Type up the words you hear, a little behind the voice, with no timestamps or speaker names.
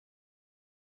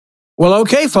Well,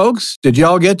 okay, folks, did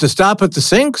y'all get to stop at the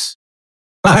sinks?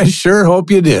 I sure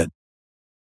hope you did.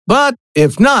 But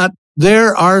if not,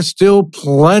 there are still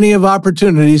plenty of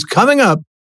opportunities coming up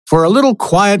for a little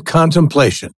quiet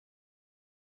contemplation.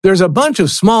 There's a bunch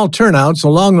of small turnouts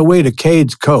along the way to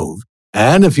Cades Cove,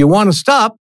 and if you want to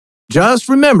stop, just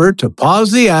remember to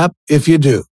pause the app if you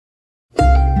do.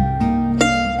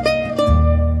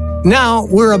 Now,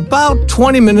 we're about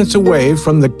 20 minutes away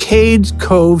from the Cades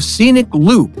Cove Scenic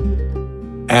Loop.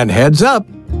 And heads up,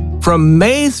 from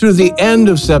May through the end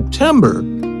of September,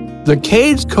 the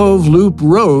Cades Cove Loop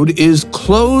Road is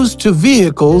closed to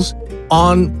vehicles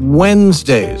on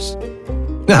Wednesdays.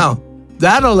 Now,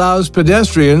 that allows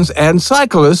pedestrians and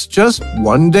cyclists just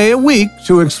one day a week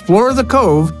to explore the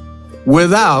cove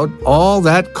without all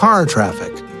that car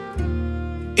traffic.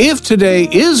 If today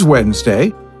is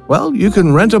Wednesday, well, you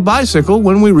can rent a bicycle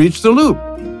when we reach the loop.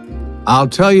 I'll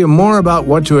tell you more about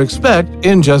what to expect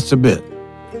in just a bit.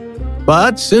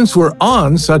 But since we're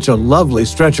on such a lovely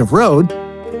stretch of road,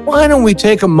 why don't we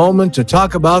take a moment to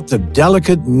talk about the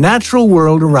delicate natural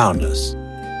world around us?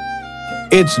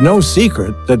 It's no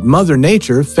secret that Mother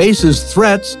Nature faces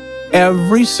threats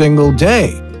every single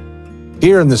day.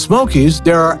 Here in the Smokies,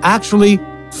 there are actually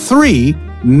 3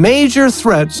 major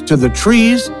threats to the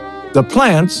trees, the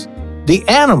plants, the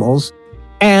animals,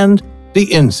 and the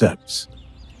insects.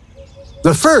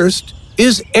 The first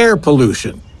is air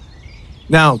pollution.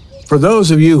 Now, for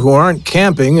those of you who aren't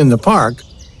camping in the park,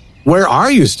 where are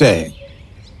you staying?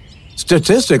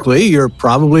 Statistically, you're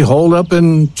probably holed up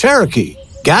in Cherokee,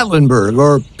 Gatlinburg,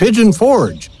 or Pigeon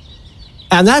Forge.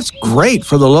 And that's great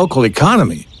for the local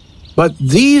economy. But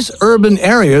these urban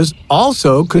areas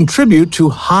also contribute to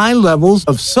high levels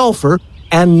of sulfur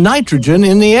and nitrogen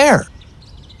in the air.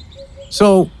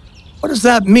 So, what does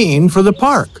that mean for the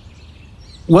park?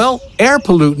 Well, air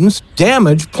pollutants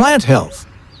damage plant health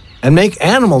and make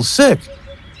animals sick,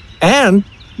 and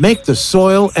make the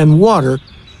soil and water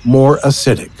more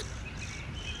acidic.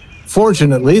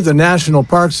 Fortunately, the National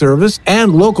Park Service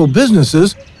and local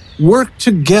businesses work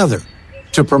together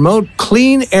to promote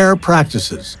clean air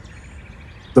practices.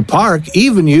 The park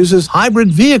even uses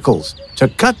hybrid vehicles to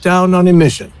cut down on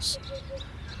emissions.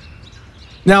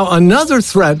 Now, another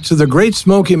threat to the Great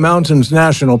Smoky Mountains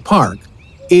National Park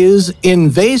is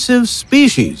invasive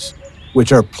species,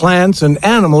 which are plants and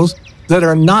animals that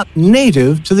are not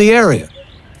native to the area.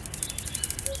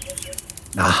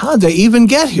 Now, how'd they even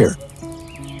get here?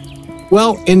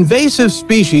 Well, invasive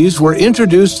species were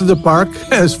introduced to the park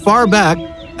as far back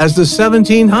as the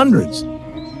 1700s,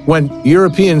 when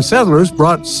European settlers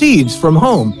brought seeds from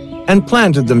home and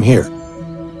planted them here.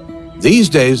 These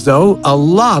days, though, a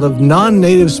lot of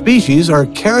non-native species are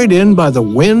carried in by the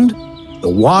wind, the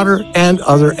water, and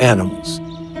other animals.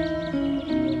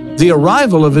 The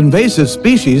arrival of invasive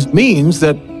species means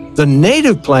that the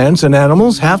native plants and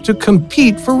animals have to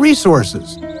compete for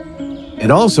resources.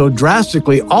 It also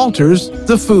drastically alters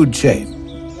the food chain.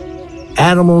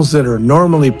 Animals that are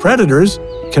normally predators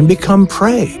can become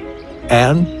prey,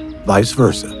 and vice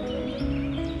versa.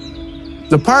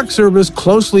 The Park Service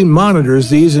closely monitors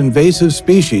these invasive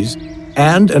species,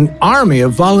 and an army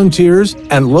of volunteers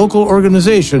and local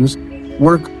organizations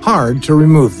work hard to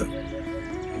remove them.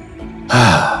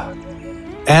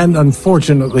 And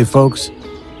unfortunately, folks,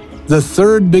 the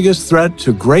third biggest threat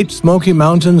to Great Smoky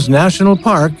Mountains National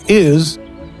Park is,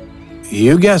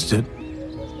 you guessed it,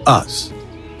 us,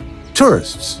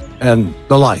 tourists and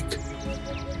the like.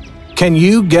 Can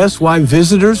you guess why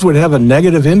visitors would have a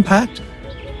negative impact?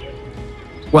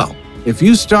 Well, if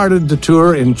you started the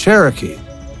tour in Cherokee,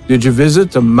 did you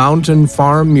visit the Mountain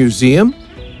Farm Museum?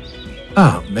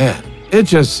 Oh man, it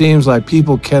just seems like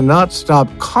people cannot stop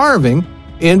carving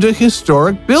into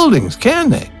historic buildings,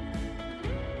 can they?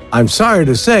 I'm sorry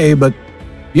to say, but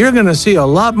you're going to see a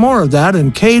lot more of that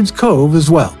in Cades Cove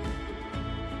as well.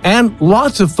 And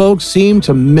lots of folks seem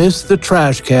to miss the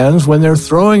trash cans when they're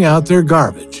throwing out their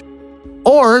garbage.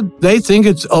 Or they think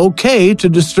it's okay to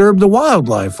disturb the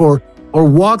wildlife or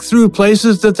walk through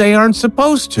places that they aren't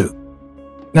supposed to.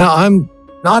 Now, I'm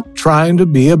not trying to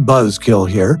be a buzzkill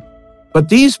here, but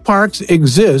these parks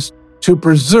exist to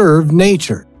preserve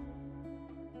nature.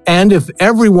 And if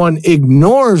everyone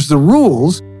ignores the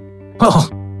rules, well,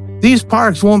 these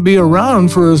parks won't be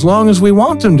around for as long as we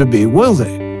want them to be, will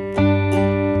they?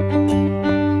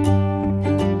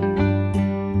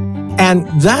 And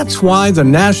that's why the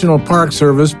National Park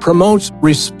Service promotes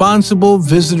responsible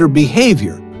visitor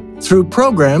behavior through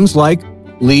programs like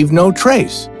Leave No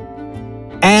Trace.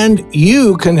 And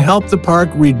you can help the park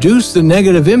reduce the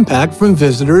negative impact from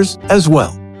visitors as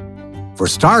well. For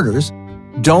starters,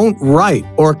 don't write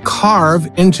or carve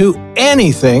into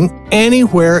anything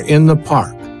anywhere in the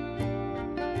park.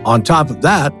 On top of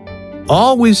that,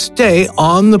 always stay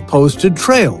on the posted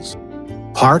trails.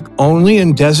 Park only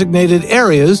in designated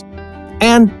areas,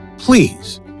 and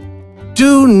please,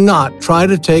 do not try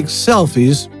to take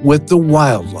selfies with the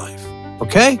wildlife,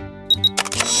 okay?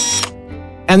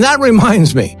 And that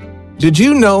reminds me, did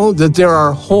you know that there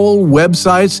are whole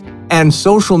websites and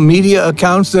social media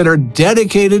accounts that are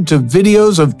dedicated to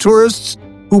videos of tourists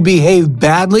who behave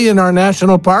badly in our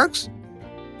national parks?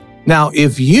 Now,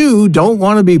 if you don't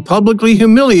want to be publicly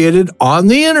humiliated on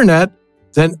the internet,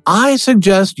 then I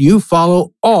suggest you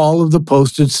follow all of the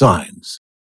posted signs.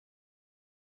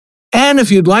 And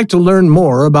if you'd like to learn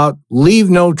more about Leave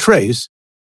No Trace,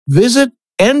 visit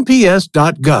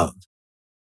nps.gov.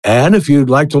 And if you'd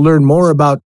like to learn more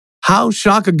about how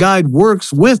Shaka Guide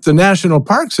works with the National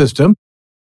Park System,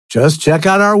 just check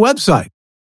out our website,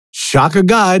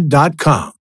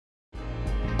 shakaguide.com.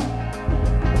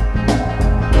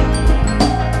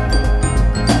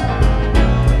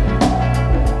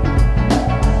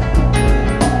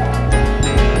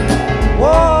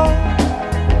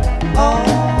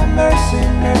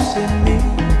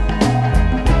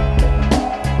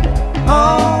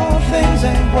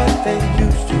 They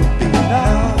used to be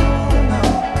now.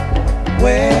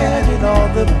 Where did all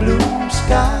the blue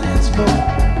skies go?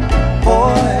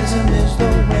 Poison is the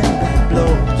wind that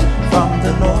blows from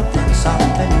the north and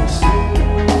south and east.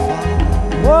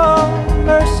 Whoa,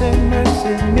 mercy,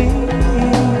 mercy me.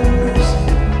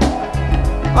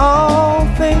 All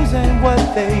things ain't what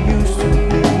they used to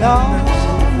be now.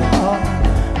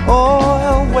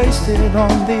 Oil wasted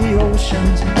on the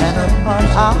oceans and upon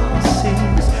our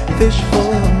seas. Fish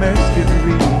full of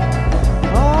mercury.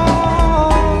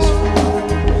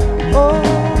 Oh,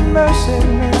 mercy,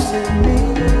 mercy me.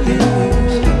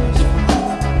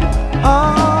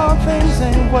 All things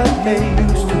ain't what they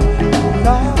used to be.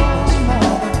 No.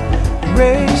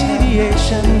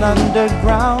 Radiation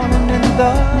underground and in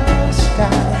the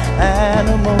sky.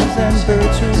 Animals and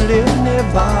birds who live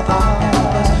nearby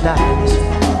are dying.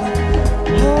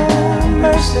 Oh,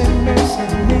 mercy, mercy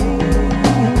me.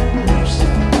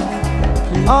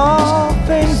 All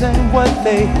things ain't what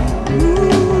they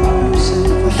used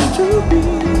to be.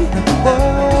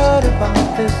 What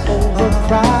about this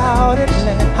overcrowded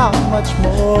land? How much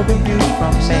more will you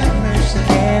from me?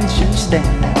 Can't you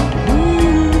stand?